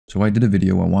So I did a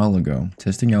video a while ago,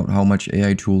 testing out how much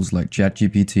AI tools like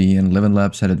ChatGPT and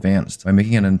Elevenlabs had advanced by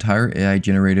making an entire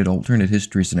AI-generated alternate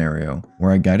history scenario,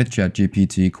 where I guided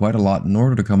ChatGPT quite a lot in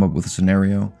order to come up with a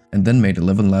scenario, and then made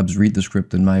Elevenlabs read the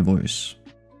script in my voice.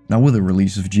 Now with the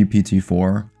release of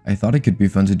GPT-4, I thought it could be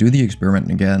fun to do the experiment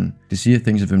again, to see if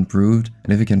things have improved,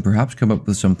 and if it can perhaps come up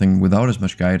with something without as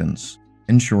much guidance.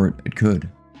 In short, it could.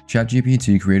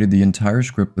 ChatGPT created the entire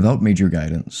script without major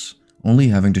guidance, only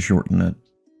having to shorten it.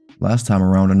 Last time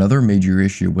around, another major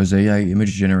issue was AI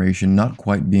image generation not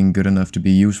quite being good enough to be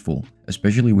useful,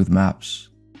 especially with maps.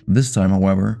 This time,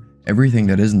 however, everything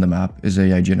that isn't the map is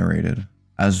AI generated.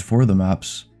 As for the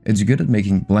maps, it's good at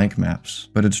making blank maps,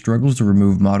 but it struggles to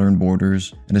remove modern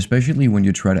borders, and especially when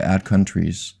you try to add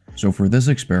countries. So for this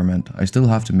experiment, I still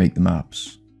have to make the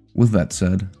maps. With that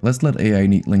said, let's let AI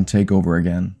Neatling take over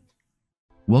again.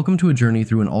 Welcome to a journey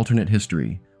through an alternate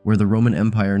history, where the Roman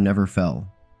Empire never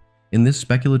fell. In this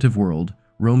speculative world,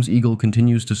 Rome's eagle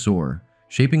continues to soar,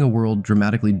 shaping a world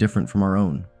dramatically different from our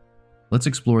own. Let's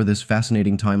explore this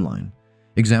fascinating timeline,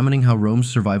 examining how Rome's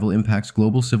survival impacts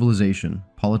global civilization,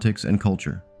 politics, and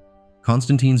culture.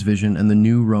 Constantine's vision and the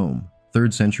new Rome,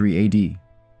 3rd century AD.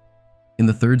 In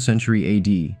the 3rd century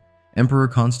AD, Emperor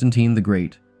Constantine the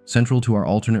Great, central to our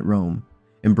alternate Rome,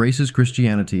 embraces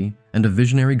Christianity and a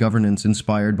visionary governance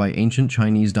inspired by ancient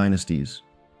Chinese dynasties.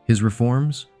 His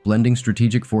reforms, blending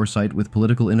strategic foresight with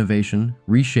political innovation,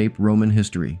 reshape Roman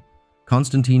history.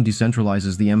 Constantine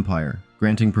decentralizes the empire,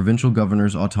 granting provincial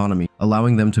governors autonomy,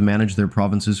 allowing them to manage their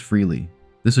provinces freely.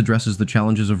 This addresses the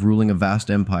challenges of ruling a vast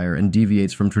empire and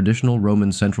deviates from traditional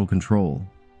Roman central control.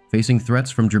 Facing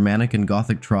threats from Germanic and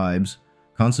Gothic tribes,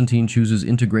 Constantine chooses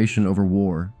integration over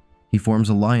war. He forms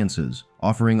alliances,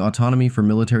 offering autonomy for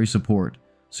military support,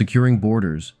 securing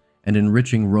borders, and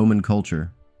enriching Roman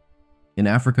culture. In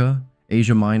Africa,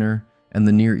 Asia Minor, and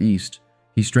the Near East,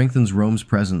 he strengthens Rome's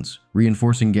presence,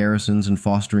 reinforcing garrisons and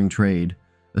fostering trade,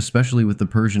 especially with the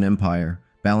Persian Empire,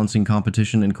 balancing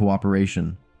competition and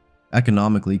cooperation.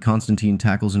 Economically, Constantine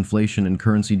tackles inflation and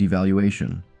currency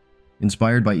devaluation.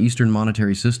 Inspired by Eastern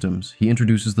monetary systems, he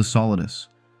introduces the solidus,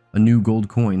 a new gold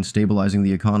coin stabilizing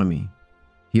the economy.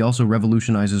 He also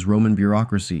revolutionizes Roman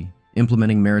bureaucracy,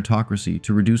 implementing meritocracy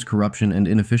to reduce corruption and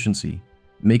inefficiency,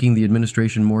 making the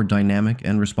administration more dynamic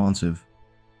and responsive.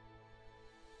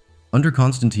 Under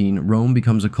Constantine, Rome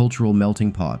becomes a cultural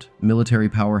melting pot, military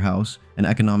powerhouse, and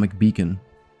economic beacon.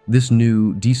 This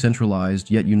new,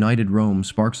 decentralized yet united Rome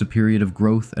sparks a period of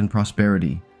growth and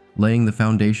prosperity, laying the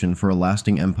foundation for a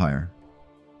lasting empire.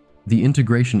 The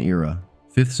Integration Era,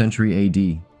 5th century AD.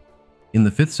 In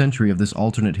the 5th century of this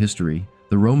alternate history,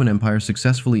 the Roman Empire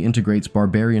successfully integrates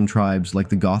barbarian tribes like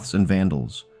the Goths and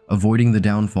Vandals, avoiding the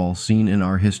downfall seen in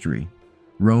our history.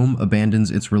 Rome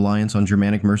abandons its reliance on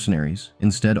Germanic mercenaries,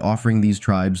 instead offering these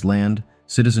tribes land,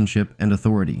 citizenship, and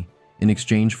authority, in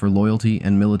exchange for loyalty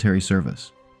and military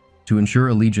service. To ensure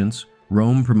allegiance,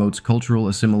 Rome promotes cultural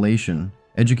assimilation,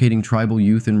 educating tribal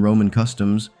youth in Roman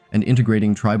customs and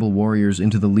integrating tribal warriors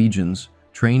into the legions,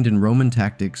 trained in Roman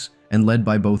tactics and led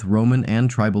by both Roman and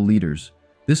tribal leaders.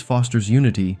 This fosters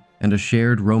unity and a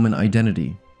shared Roman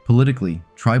identity. Politically,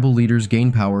 tribal leaders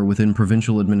gain power within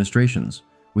provincial administrations,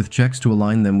 with checks to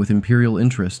align them with imperial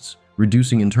interests,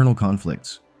 reducing internal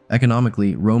conflicts.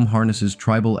 Economically, Rome harnesses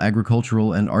tribal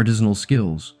agricultural and artisanal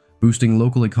skills, boosting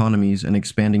local economies and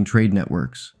expanding trade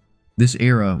networks. This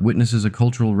era witnesses a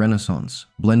cultural renaissance,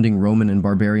 blending Roman and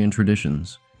barbarian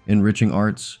traditions, enriching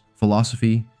arts,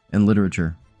 philosophy, and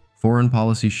literature. Foreign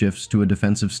policy shifts to a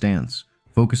defensive stance,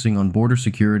 focusing on border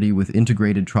security with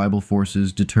integrated tribal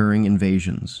forces deterring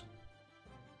invasions.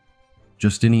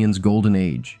 Justinian's Golden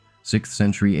Age, 6th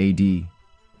century AD.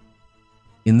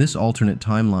 In this alternate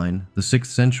timeline, the 6th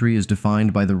century is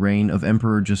defined by the reign of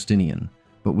Emperor Justinian,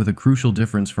 but with a crucial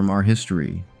difference from our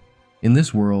history. In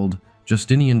this world,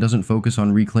 Justinian doesn't focus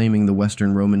on reclaiming the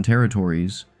Western Roman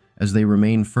territories, as they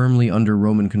remain firmly under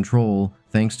Roman control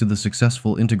thanks to the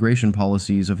successful integration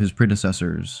policies of his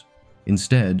predecessors.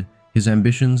 Instead, his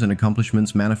ambitions and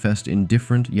accomplishments manifest in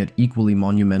different yet equally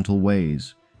monumental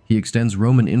ways. He extends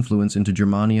Roman influence into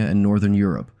Germania and Northern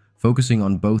Europe, focusing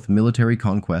on both military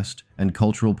conquest and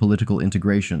cultural political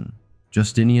integration.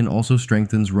 Justinian also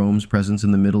strengthens Rome's presence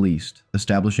in the Middle East,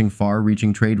 establishing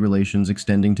far-reaching trade relations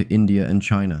extending to India and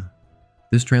China.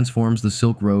 This transforms the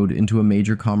Silk Road into a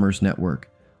major commerce network,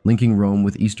 linking Rome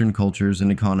with Eastern cultures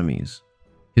and economies.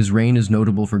 His reign is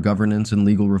notable for governance and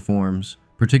legal reforms,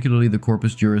 particularly the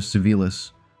Corpus Juris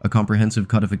Civilis, a comprehensive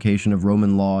codification of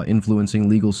Roman law influencing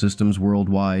legal systems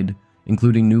worldwide,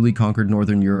 including newly conquered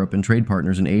Northern Europe and trade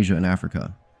partners in Asia and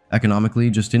Africa. Economically,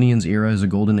 Justinian's era is a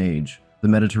golden age, The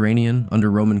Mediterranean,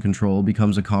 under Roman control,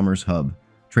 becomes a commerce hub.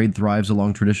 Trade thrives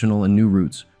along traditional and new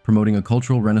routes, promoting a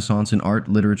cultural renaissance in art,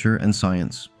 literature, and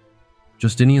science.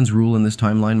 Justinian's rule in this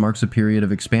timeline marks a period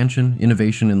of expansion,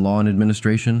 innovation in law and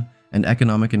administration, and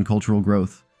economic and cultural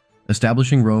growth,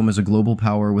 establishing Rome as a global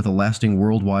power with a lasting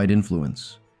worldwide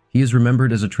influence. He is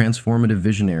remembered as a transformative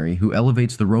visionary who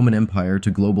elevates the Roman Empire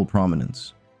to global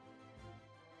prominence.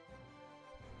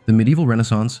 The medieval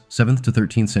Renaissance, 7th to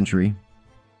 13th century.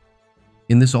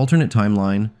 In this alternate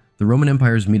timeline, the Roman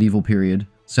Empire's medieval period,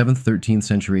 7th–13th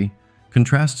century,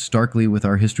 contrasts starkly with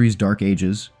our history's dark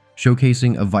ages,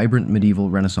 showcasing a vibrant medieval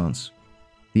Renaissance.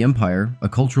 The empire, a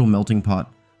cultural melting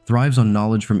pot, thrives on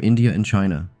knowledge from India and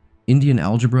China. Indian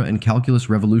algebra and calculus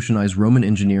revolutionize Roman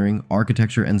engineering,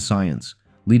 architecture, and science,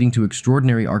 leading to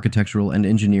extraordinary architectural and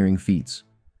engineering feats.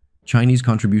 Chinese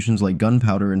contributions like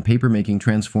gunpowder and papermaking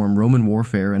transform Roman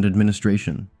warfare and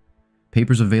administration.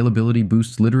 Paper's availability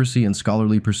boosts literacy and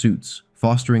scholarly pursuits,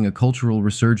 fostering a cultural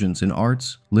resurgence in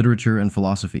arts, literature, and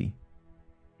philosophy.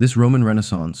 This Roman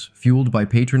Renaissance, fueled by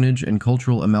patronage and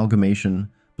cultural amalgamation,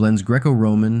 blends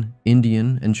Greco-Roman,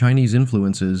 Indian, and Chinese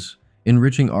influences,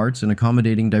 enriching arts and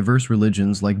accommodating diverse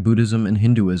religions like Buddhism and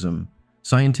Hinduism.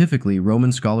 Scientifically,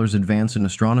 Roman scholars advance in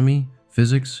astronomy,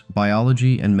 physics,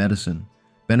 biology, and medicine,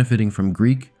 benefiting from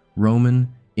Greek,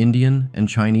 Roman, Indian, and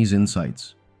Chinese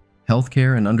insights.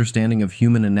 Healthcare and understanding of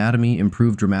human anatomy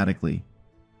improve dramatically.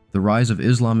 The rise of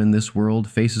Islam in this world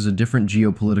faces a different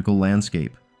geopolitical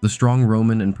landscape. The strong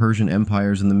Roman and Persian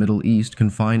empires in the Middle East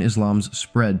confine Islam's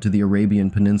spread to the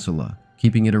Arabian Peninsula,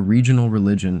 keeping it a regional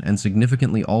religion and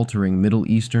significantly altering Middle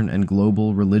Eastern and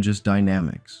global religious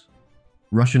dynamics.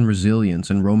 Russian resilience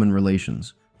and Roman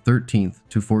relations, 13th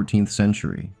to 14th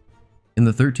century. In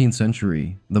the 13th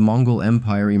century, the Mongol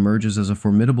Empire emerges as a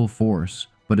formidable force,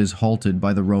 but is halted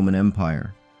by the Roman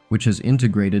Empire, which has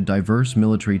integrated diverse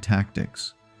military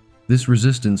tactics. This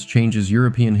resistance changes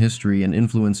European history and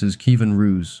influences Kievan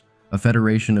Rus, a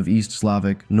federation of East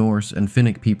Slavic, Norse, and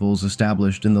Finnic peoples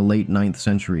established in the late 9th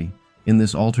century. In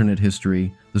this alternate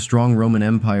history, the strong Roman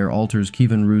Empire alters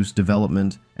Kievan Rus'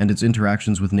 development and its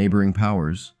interactions with neighboring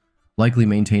powers. Likely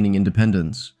maintaining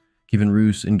independence, Kievan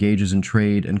Rus engages in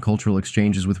trade and cultural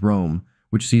exchanges with Rome,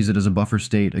 which sees it as a buffer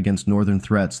state against northern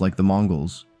threats like the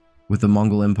Mongols. With the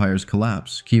Mongol Empire's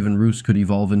collapse, Kievan Rus could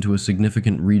evolve into a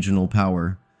significant regional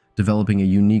power, developing a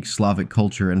unique Slavic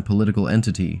culture and political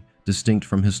entity distinct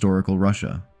from historical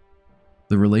Russia.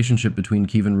 The relationship between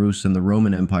Kievan Rus and the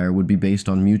Roman Empire would be based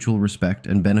on mutual respect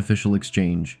and beneficial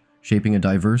exchange, shaping a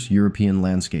diverse European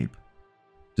landscape.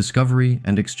 Discovery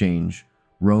and exchange,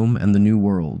 Rome and the New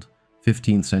World,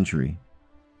 15th century.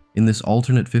 In this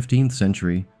alternate 15th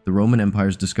century, the Roman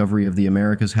Empire's discovery of the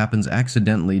Americas happens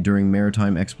accidentally during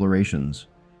maritime explorations.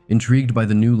 Intrigued by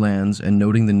the new lands and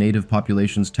noting the native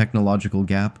population's technological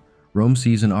gap, Rome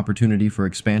sees an opportunity for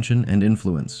expansion and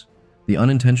influence. The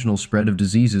unintentional spread of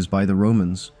diseases by the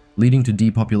Romans, leading to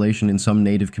depopulation in some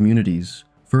native communities,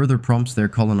 further prompts their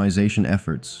colonization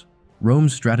efforts.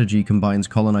 Rome's strategy combines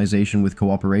colonization with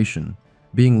cooperation,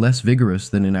 being less vigorous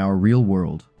than in our real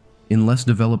world. In less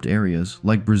developed areas,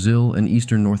 like Brazil and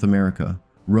Eastern North America,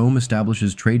 Rome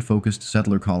establishes trade-focused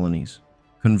settler colonies.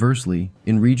 Conversely,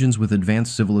 in regions with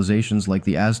advanced civilizations like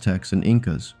the Aztecs and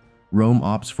Incas, Rome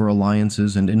opts for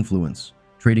alliances and influence,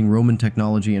 trading Roman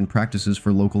technology and practices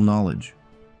for local knowledge.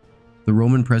 The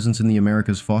Roman presence in the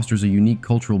Americas fosters a unique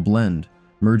cultural blend,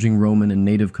 merging Roman and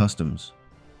native customs.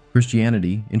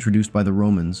 Christianity, introduced by the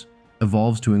Romans,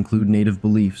 evolves to include native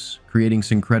beliefs, creating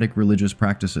syncretic religious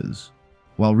practices.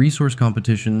 While resource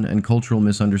competition and cultural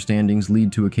misunderstandings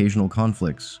lead to occasional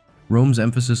conflicts, Rome's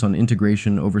emphasis on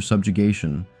integration over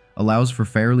subjugation allows for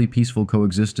fairly peaceful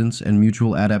coexistence and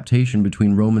mutual adaptation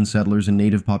between Roman settlers and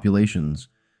native populations,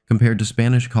 compared to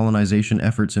Spanish colonization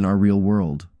efforts in our real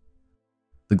world.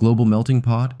 The global melting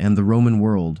pot and the Roman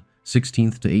world,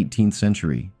 16th to 18th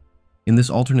century. In this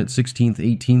alternate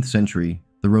 16th–18th century,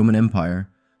 the Roman Empire,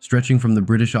 stretching from the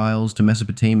British Isles to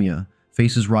Mesopotamia,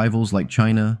 faces rivals like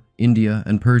China, India,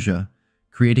 and Persia,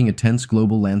 creating a tense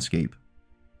global landscape.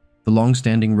 The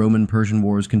long-standing Roman-Persian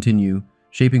wars continue,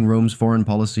 shaping Rome's foreign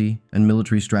policy and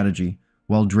military strategy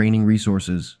while draining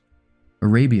resources.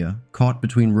 Arabia, caught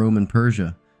between Rome and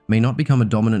Persia, may not become a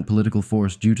dominant political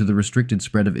force due to the restricted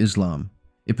spread of Islam.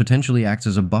 It potentially acts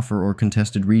as a buffer or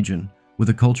contested region, with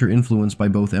a culture influenced by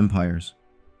both empires.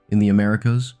 In the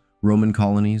Americas, Roman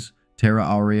colonies, Terra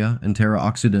Aurea and Terra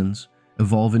Occidens,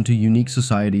 evolve into unique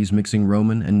societies mixing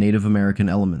Roman and Native American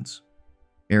elements.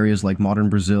 Areas like modern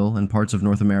Brazil and parts of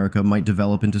North America might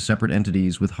develop into separate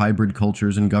entities with hybrid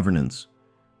cultures and governance.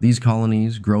 These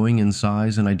colonies, growing in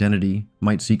size and identity,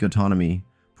 might seek autonomy,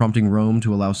 prompting Rome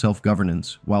to allow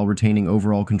self-governance while retaining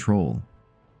overall control.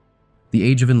 The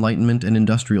Age of Enlightenment and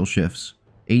Industrial Shifts,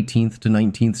 18th to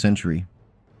 19th century.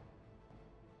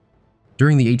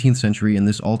 During the 18th century in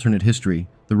this alternate history,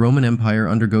 the Roman Empire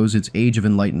undergoes its Age of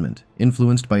Enlightenment,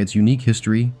 influenced by its unique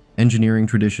history, engineering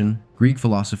tradition, Greek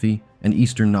philosophy, and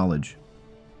Eastern knowledge.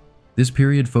 This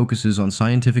period focuses on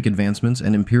scientific advancements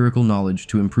and empirical knowledge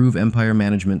to improve empire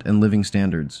management and living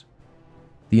standards.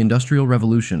 The Industrial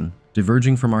Revolution,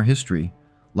 diverging from our history,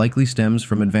 likely stems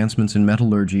from advancements in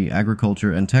metallurgy,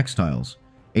 agriculture, and textiles,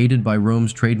 aided by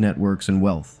Rome's trade networks and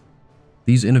wealth.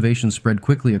 These innovations spread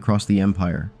quickly across the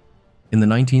empire. In the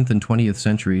 19th and 20th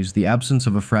centuries, the absence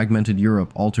of a fragmented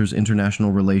Europe alters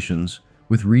international relations,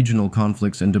 with regional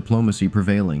conflicts and diplomacy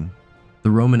prevailing.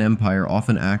 The Roman Empire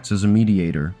often acts as a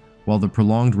mediator, while the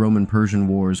prolonged Roman-Persian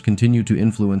wars continue to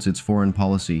influence its foreign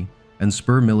policy and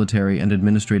spur military and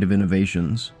administrative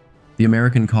innovations. The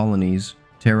American colonies,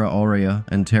 Terra Aurea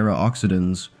and Terra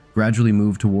Occidens, gradually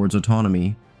move towards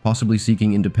autonomy, possibly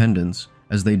seeking independence,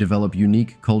 as they develop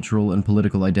unique cultural and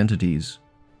political identities.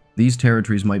 These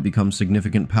territories might become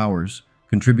significant powers,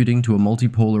 contributing to a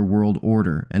multipolar world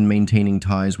order and maintaining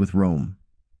ties with Rome.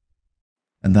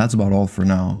 And that's about all for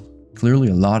now. Clearly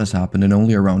a lot has happened in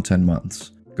only around 10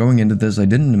 months. Going into this, I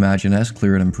didn't imagine as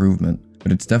clear an improvement,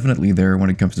 but it's definitely there when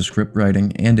it comes to script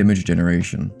writing and image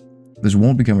generation. This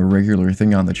won't become a regular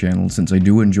thing on the channel since I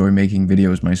do enjoy making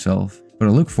videos myself, but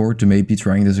I look forward to maybe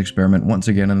trying this experiment once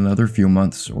again in another few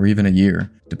months or even a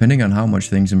year, depending on how much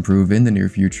things improve in the near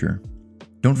future.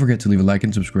 Don't forget to leave a like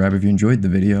and subscribe if you enjoyed the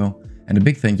video, and a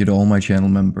big thank you to all my channel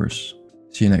members.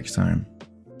 See you next time.